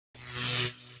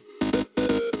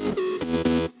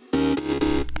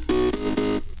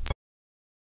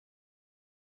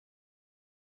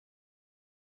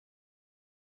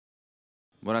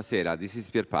Buonasera, this is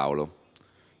Pierpaolo.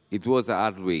 It was a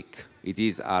hard week. It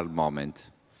is a hard moment.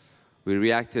 We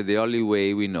reacted the only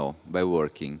way we know, by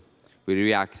working. We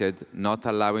reacted not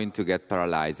allowing to get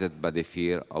paralyzed by the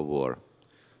fear of war,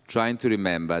 trying to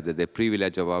remember that the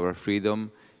privilege of our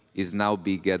freedom is now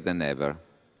bigger than ever.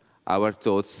 Our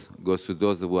thoughts go to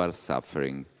those who are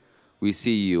suffering. We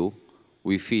see you,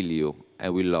 we feel you,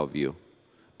 and we love you,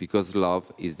 because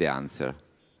love is the answer,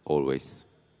 always.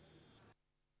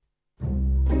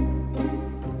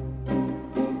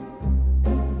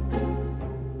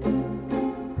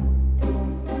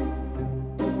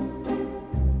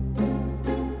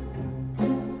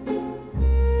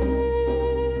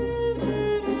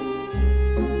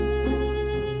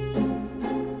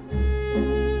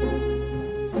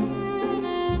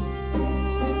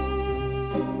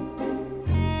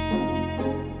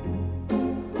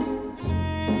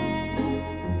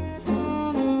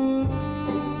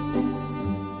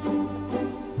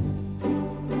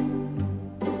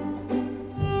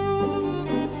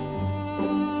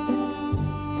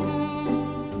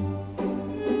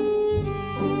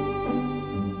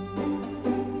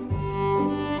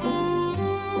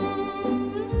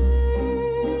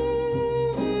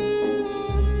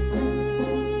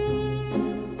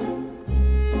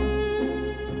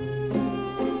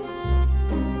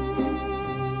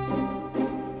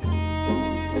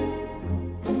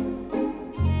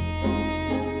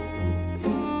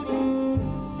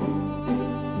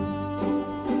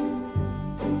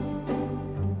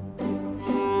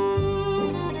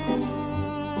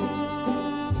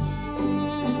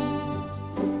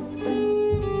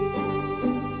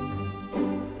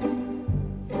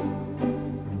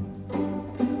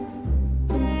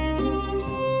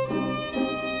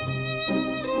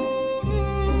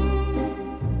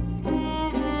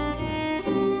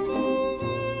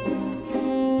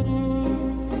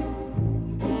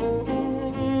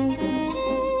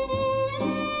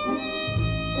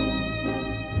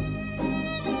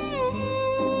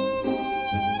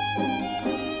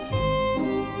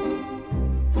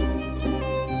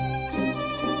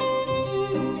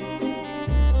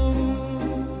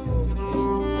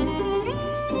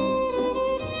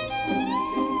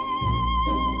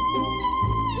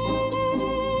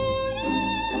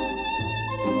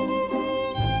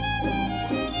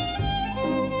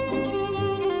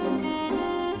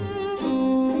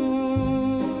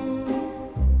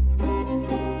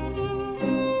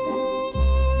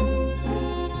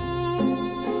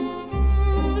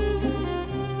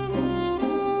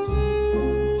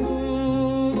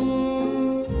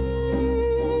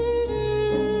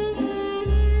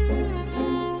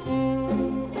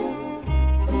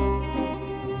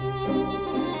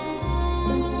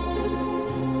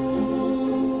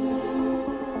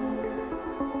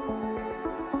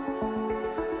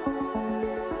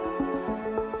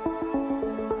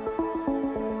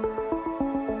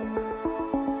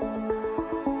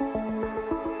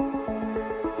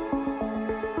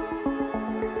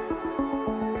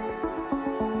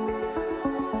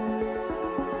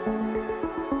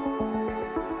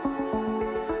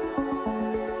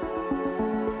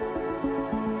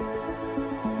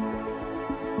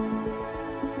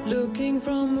 Looking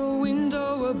from a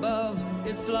window above,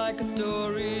 it's like a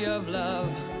story of love.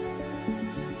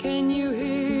 Can you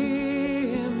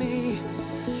hear me?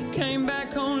 Came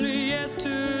back only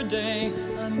yesterday.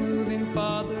 I'm moving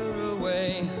farther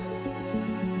away.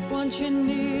 Want you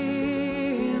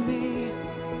near me?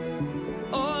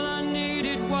 All I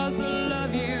needed was the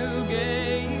love you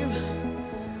gave.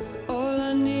 All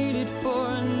I needed for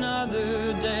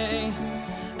another day.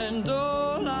 And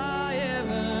all I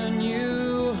ever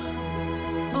knew,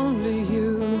 only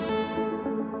you.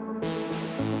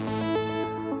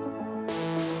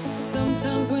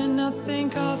 Sometimes when I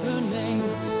think of her name,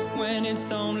 when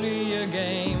it's only a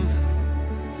game,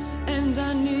 and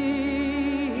I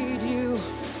need you,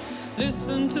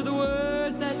 listen to the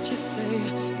words that you say,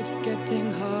 it's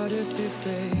getting harder to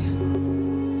stay.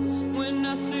 When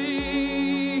I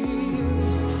see you,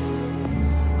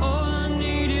 all I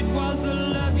needed was the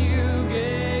love you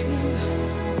gave.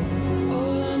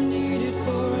 All I needed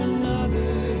for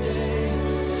another day.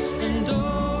 And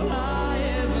all I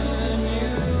ever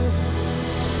knew,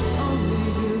 only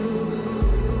you.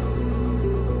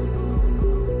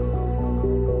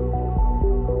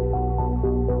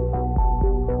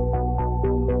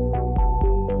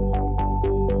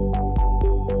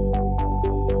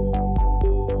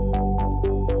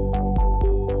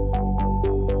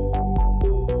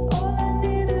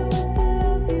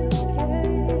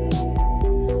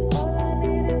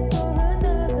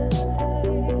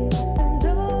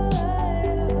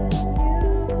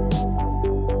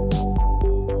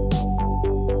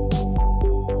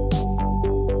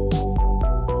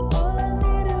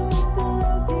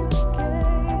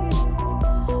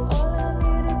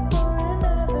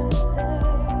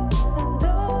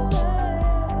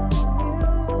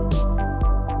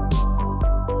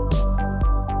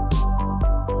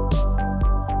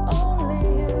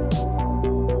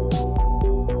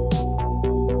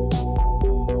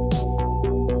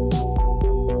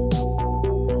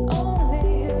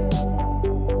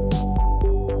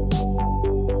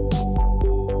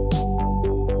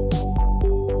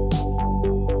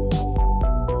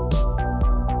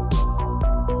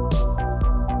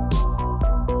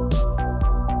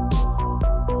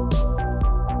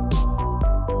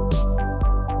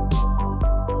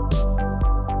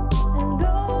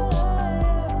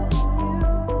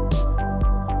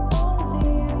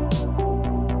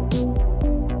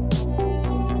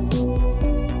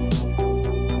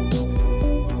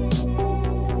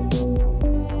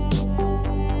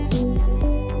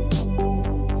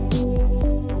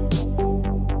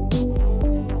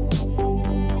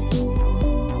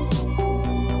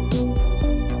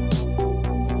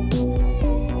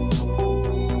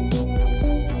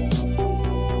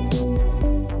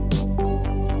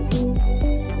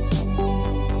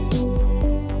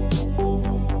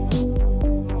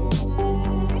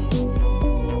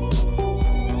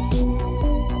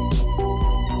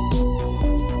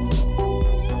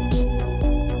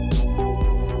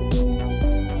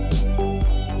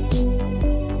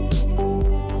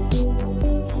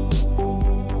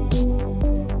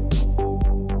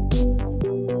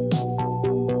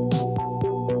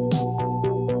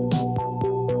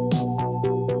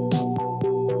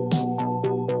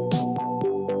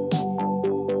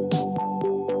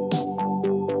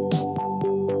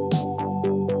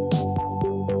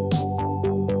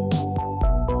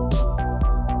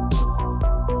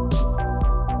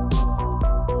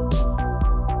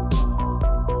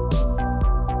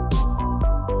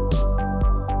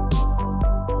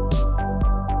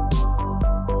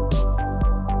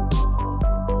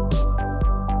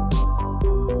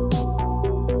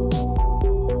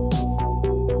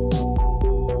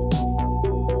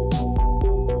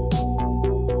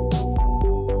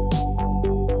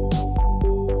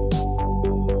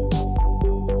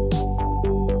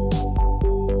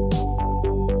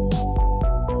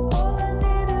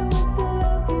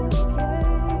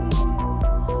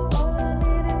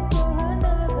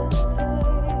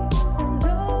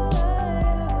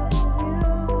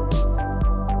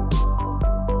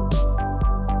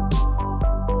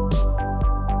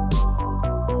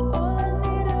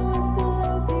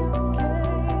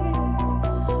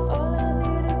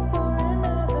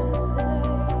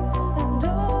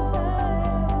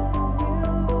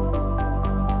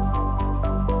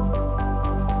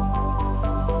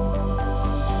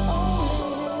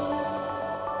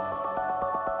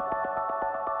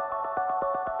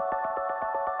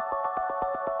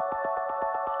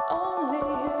 only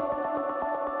you.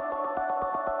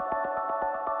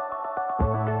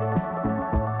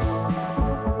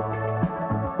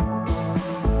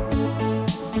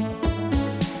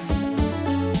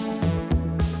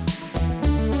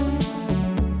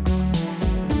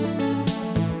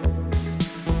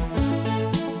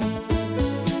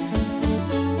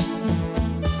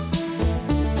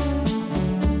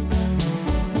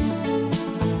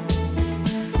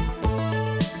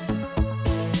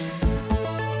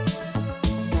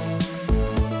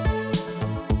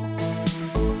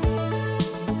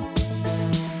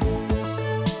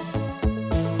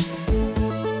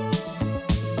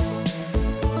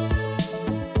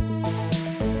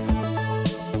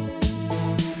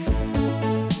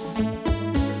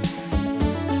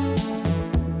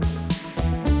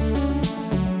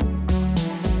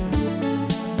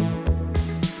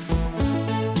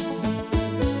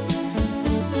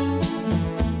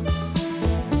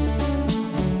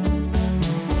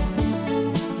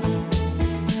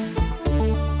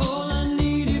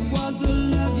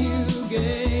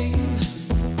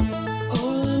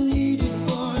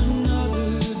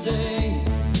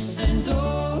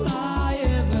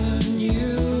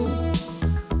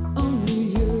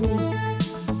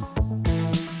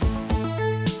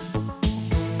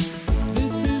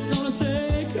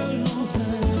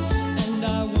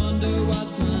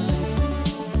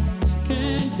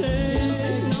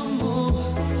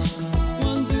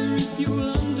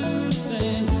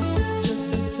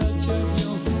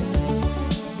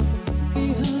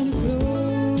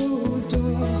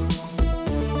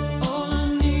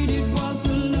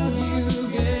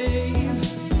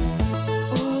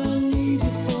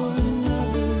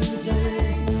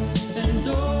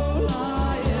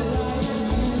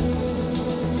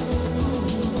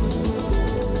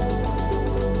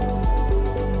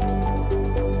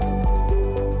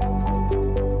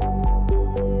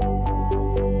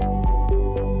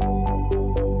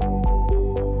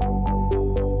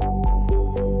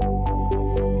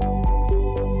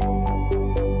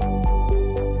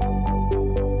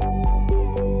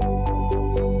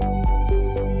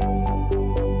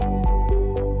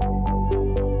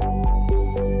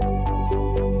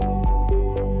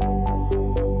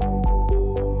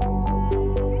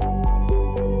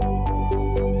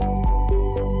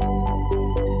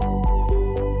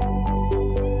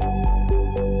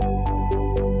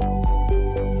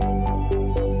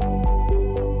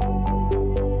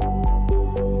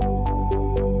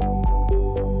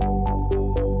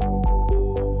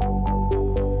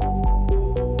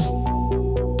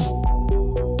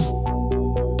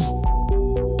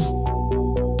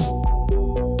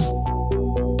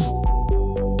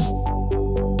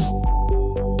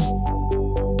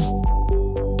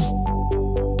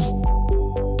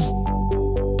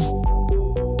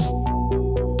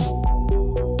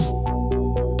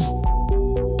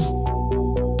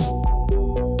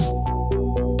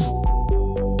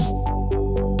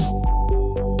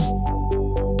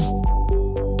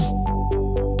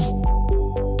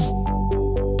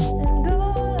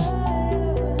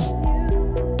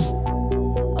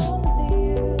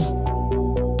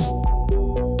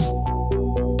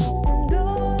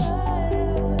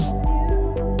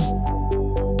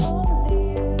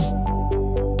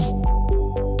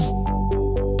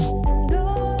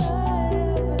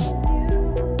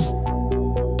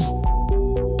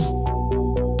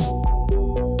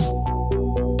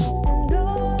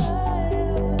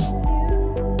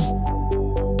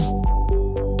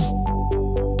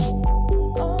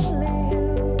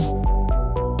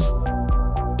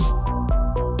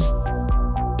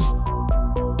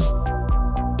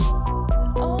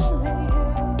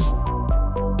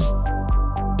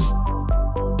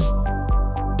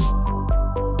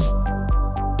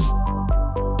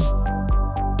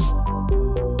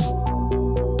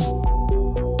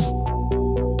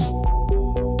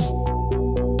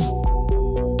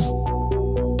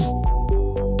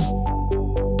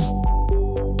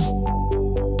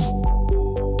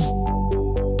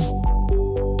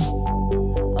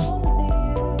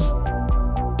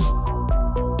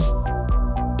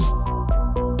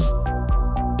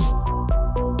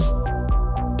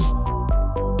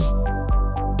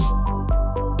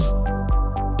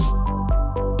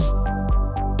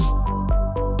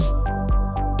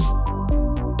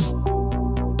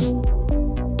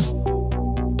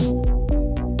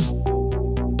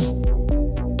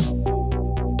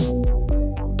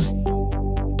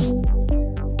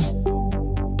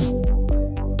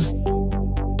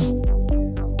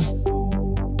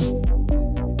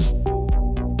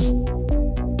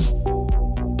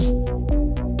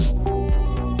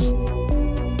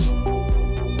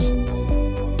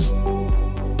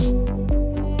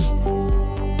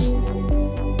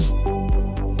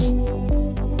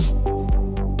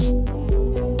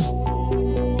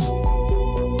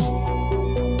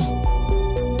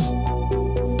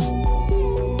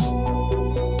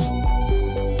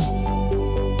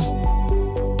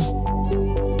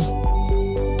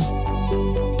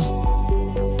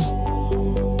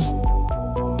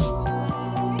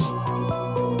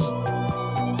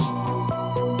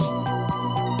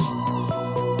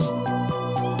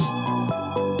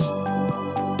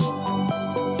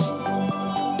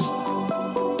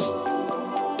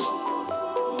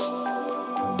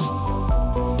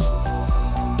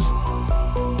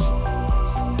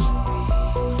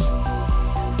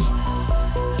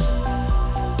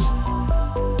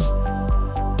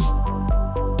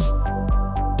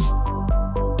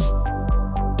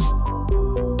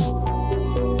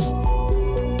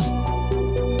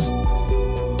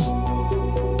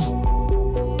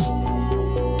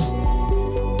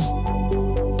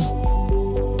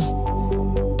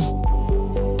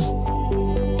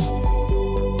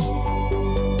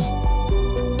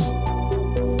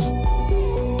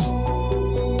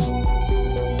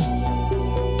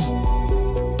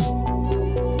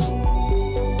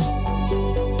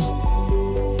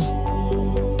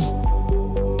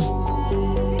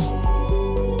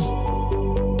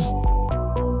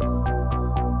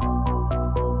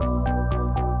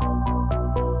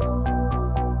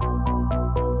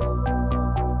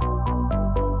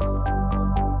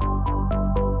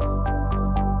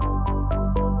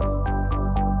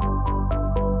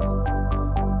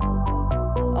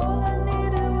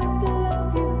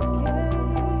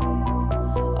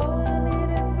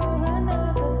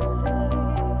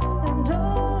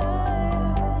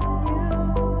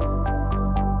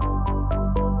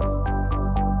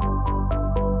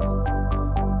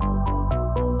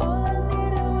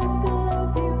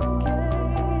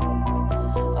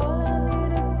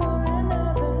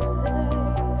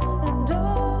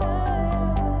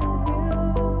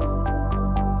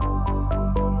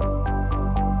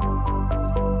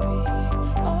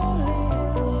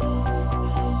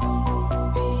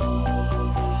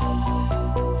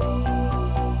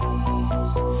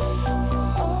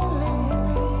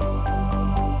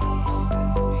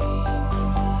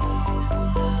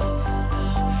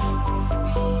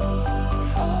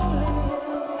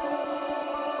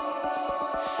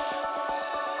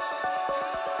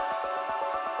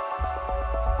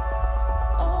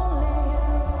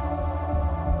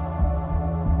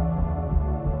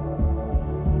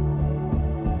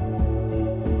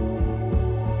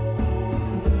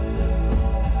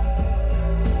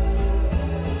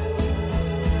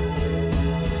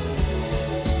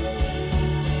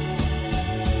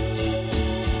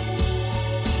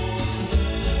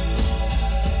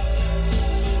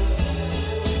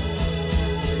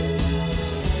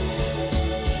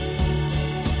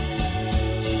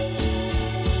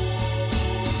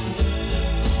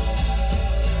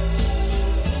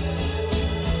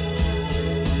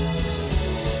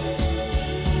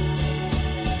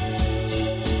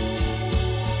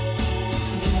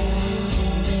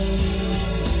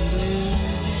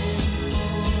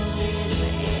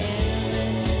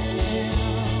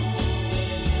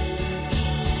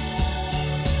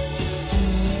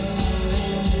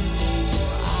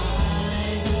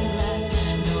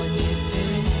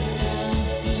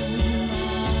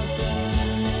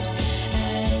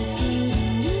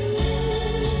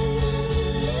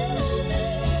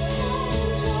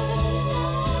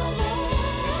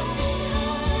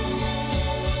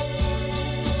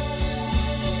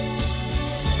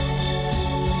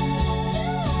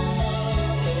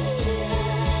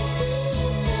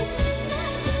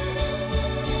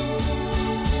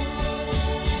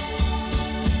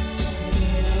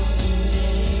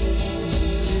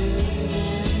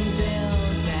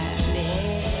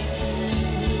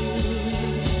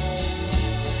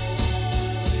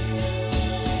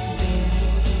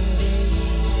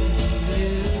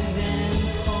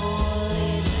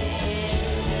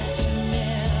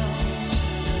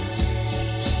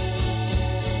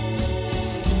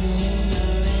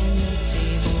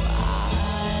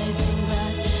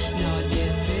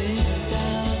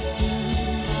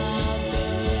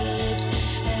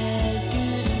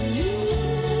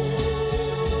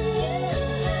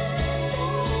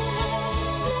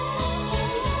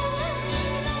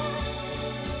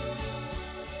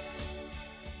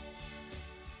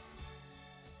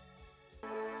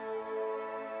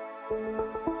 All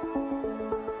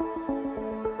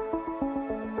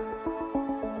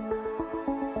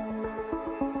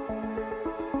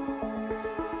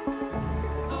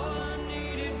I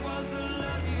needed was the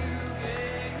love you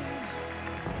gave.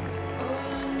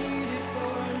 All I needed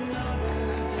for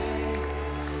another day.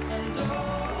 And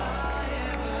all I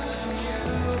ever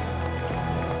knew,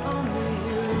 only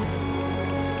you.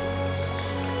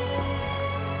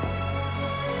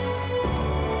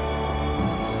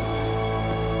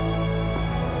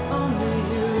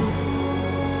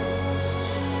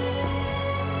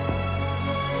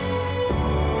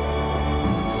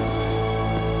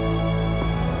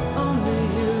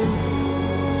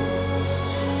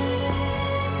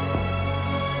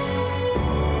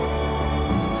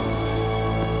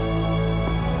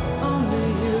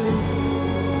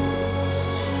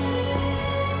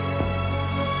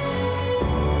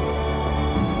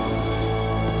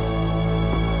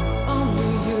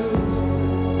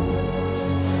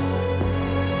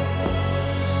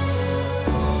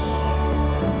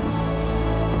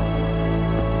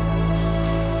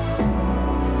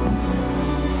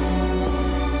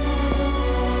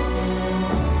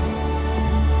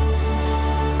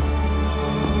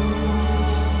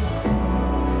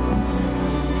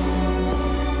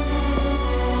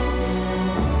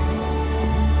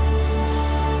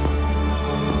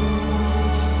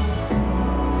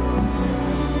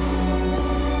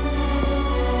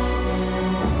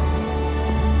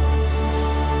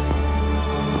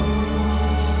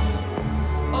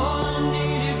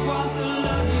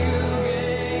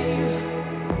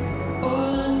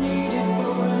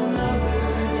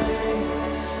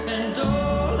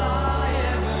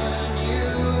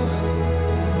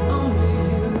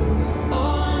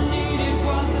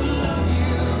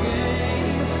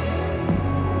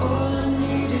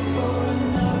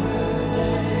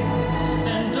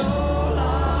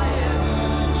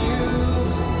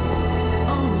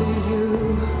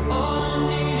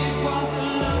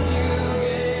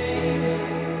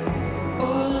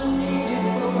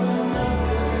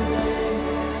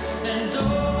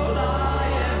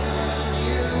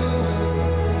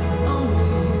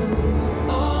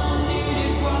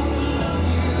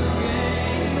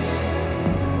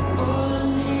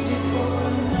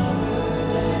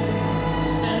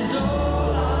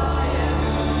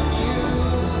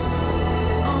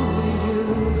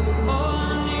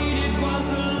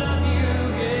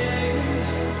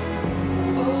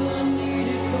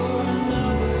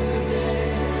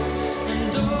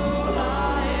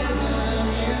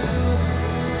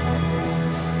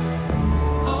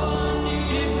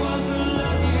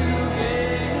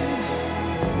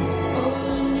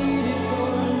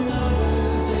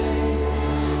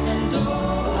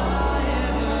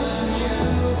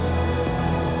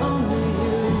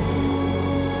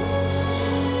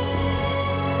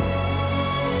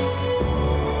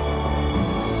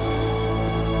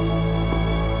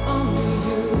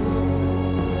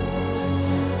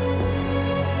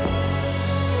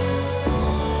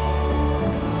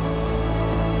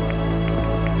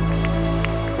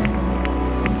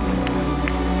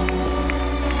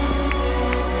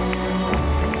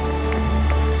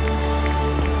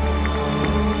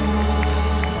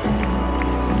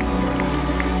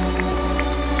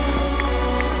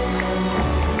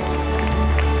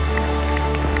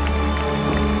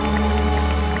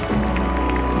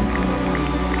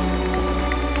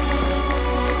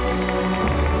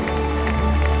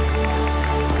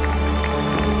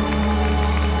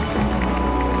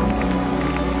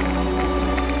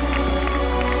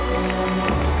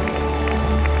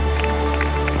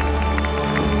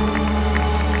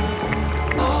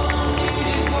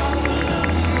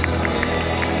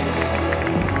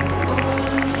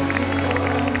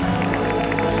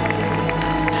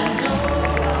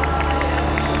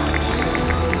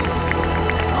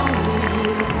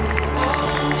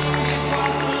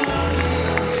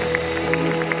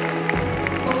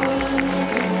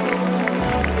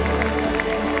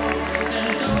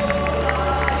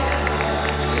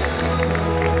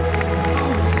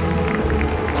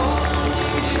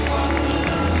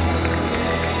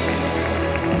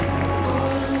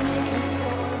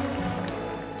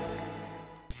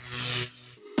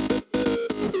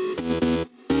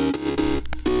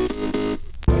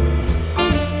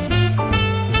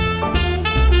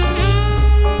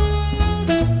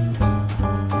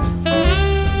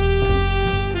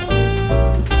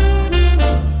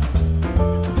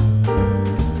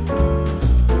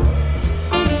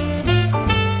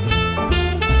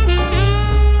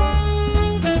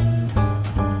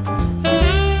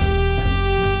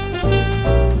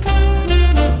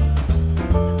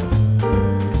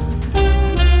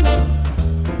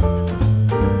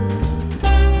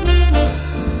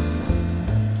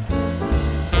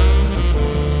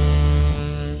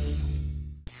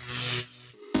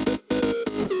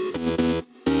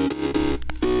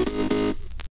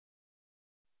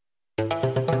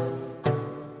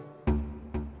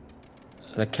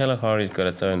 The Kalahari's got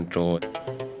its own draw.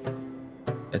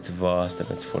 It's vast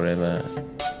and it's forever.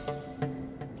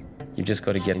 You've just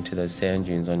got to get into those sand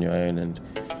dunes on your own, and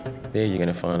there you're going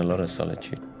to find a lot of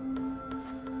solitude.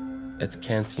 It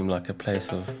can seem like a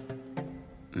place of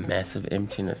massive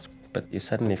emptiness, but you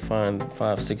suddenly find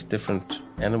 5, 6 different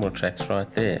animal tracks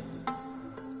right there.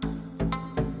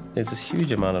 There's this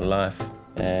huge amount of life,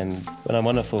 and when I'm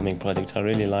on a filming project, I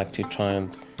really like to try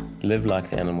and live like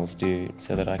the animals do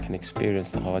so that I can experience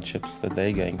the hardships that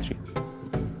they're going through.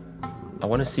 I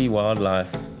want to see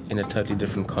wildlife in a totally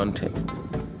different context,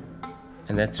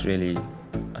 and that's really,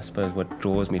 I suppose, what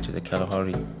draws me to the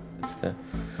Kalahari. It's the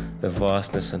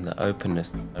vastness and the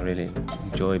openness. I really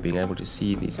enjoy being able to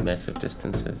see these massive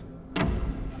distances.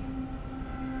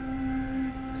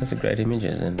 Those are great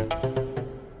images and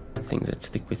things that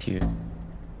stick with you.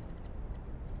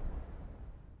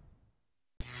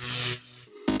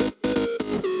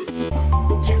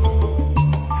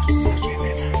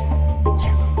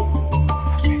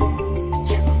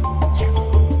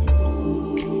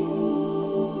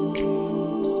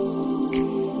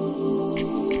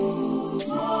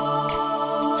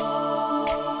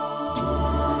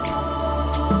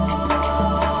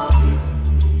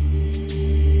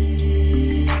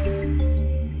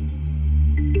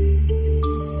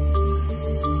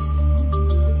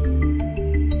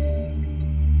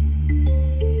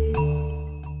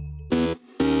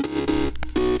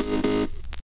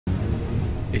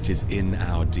 It is in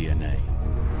our DNA.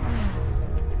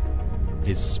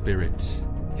 His spirit,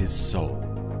 his soul,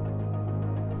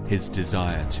 his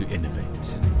desire to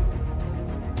innovate,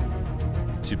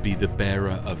 to be the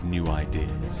bearer of new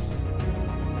ideas,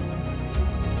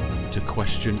 to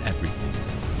question everything,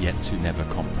 yet to never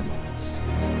compromise,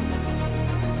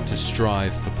 to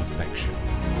strive for perfection,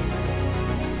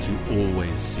 to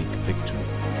always seek victory,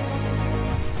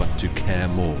 but to care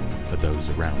more for those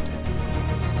around him.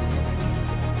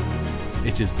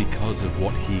 It is because of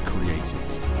what he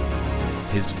created,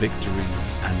 his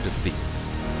victories and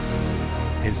defeats,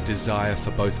 his desire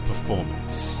for both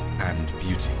performance and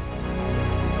beauty,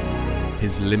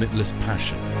 his limitless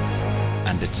passion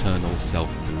and eternal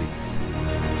self-belief,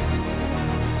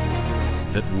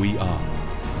 that we are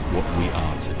what we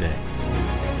are today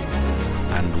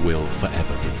and will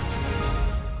forever be.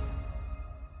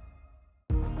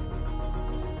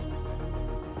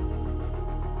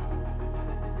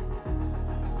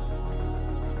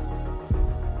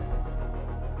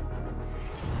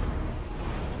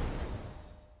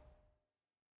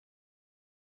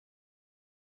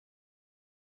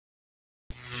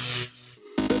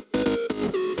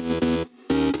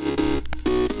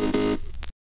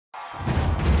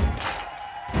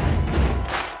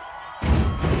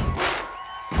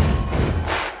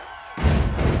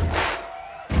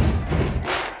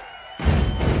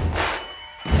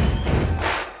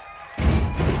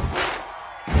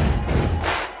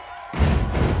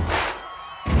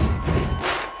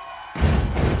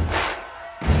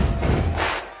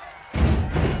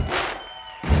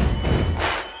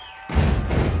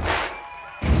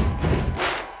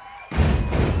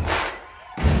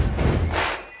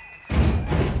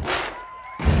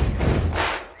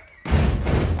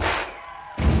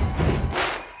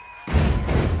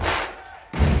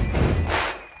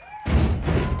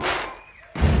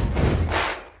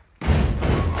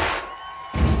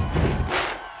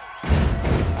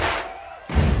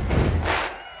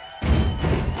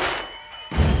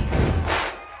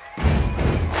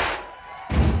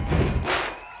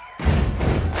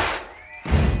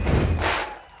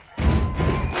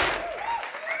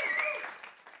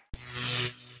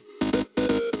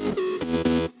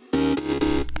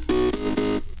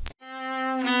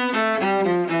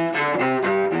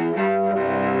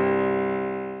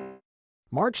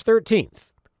 March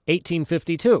 13th,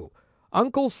 1852.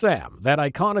 Uncle Sam, that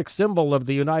iconic symbol of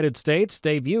the United States,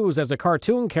 debuts as a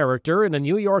cartoon character in a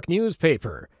New York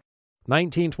newspaper.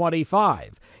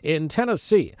 1925. In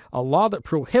Tennessee, a law that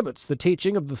prohibits the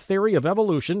teaching of the theory of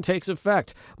evolution takes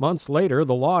effect. Months later,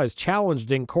 the law is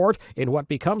challenged in court in what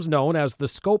becomes known as the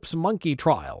Scopes monkey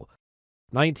trial.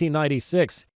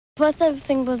 1996. First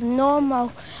everything was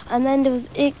normal, and then there was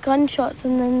 8 gunshots,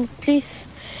 and then the police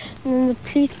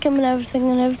came and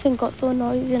everything got so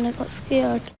noisy and I got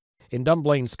scared. In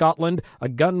Dunblane, Scotland, a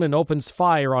gunman opens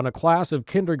fire on a class of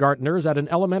kindergartners at an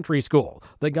elementary school.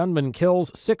 The gunman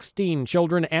kills 16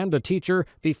 children and a teacher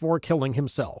before killing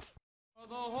himself.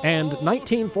 And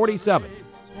 1947.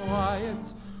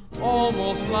 It's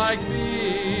almost like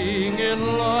being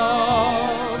in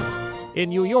love. In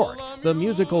New York, the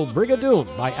musical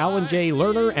Brigadoon by Alan J.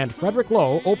 Lerner and Frederick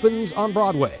Loewe opens on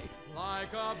Broadway.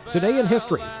 Today in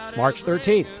history, March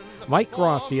 13th. Mike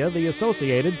Gracia, The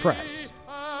Associated Press.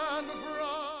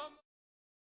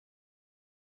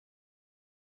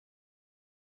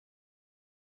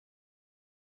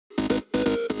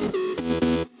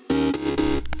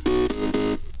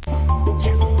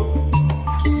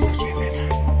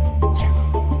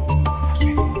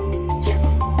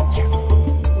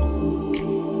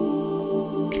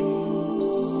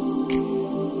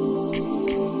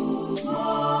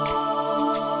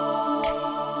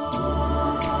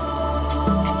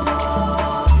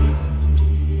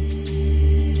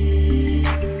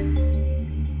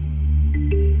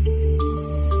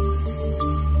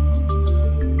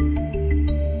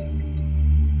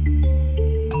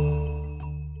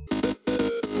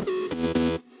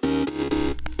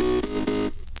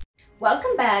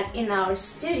 Welcome back in our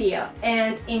studio,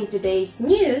 and in today's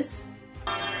news,